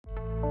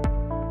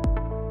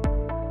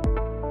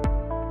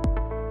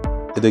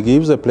It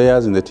gives the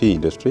players in the tea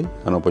industry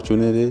an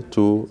opportunity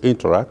to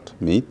interact,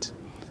 meet,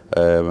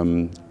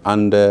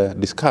 and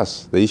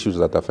discuss the issues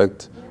that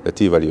affect the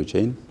tea value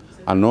chain,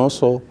 and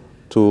also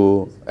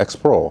to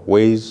explore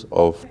ways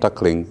of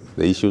tackling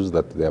the issues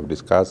that they have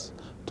discussed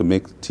to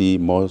make tea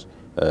more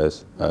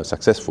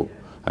successful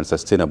and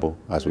sustainable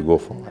as we go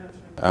forward.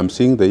 I'm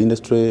seeing the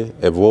industry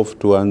evolve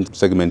towards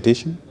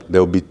segmentation. There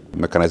will be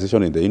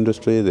mechanization in the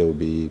industry, there will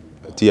be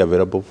tea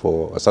available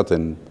for a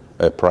certain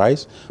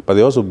price, but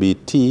there will also be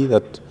tea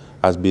that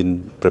has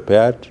been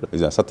prepared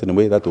in a certain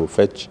way that will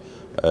fetch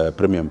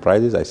premium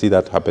prices. I see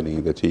that happening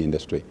in the tea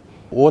industry.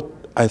 What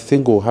I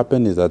think will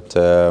happen is that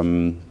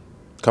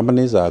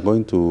companies are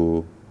going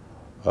to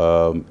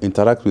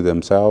interact with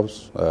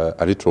themselves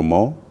a little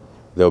more.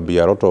 There will be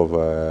a lot of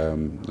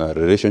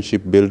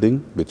relationship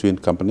building between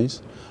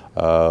companies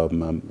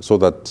so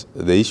that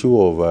the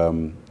issue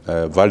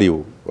of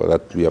value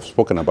that we have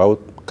spoken about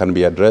can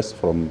be addressed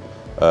from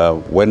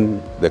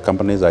when the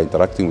companies are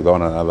interacting with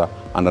one another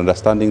and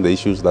understanding the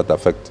issues that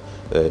affect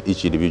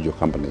each individual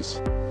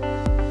companies.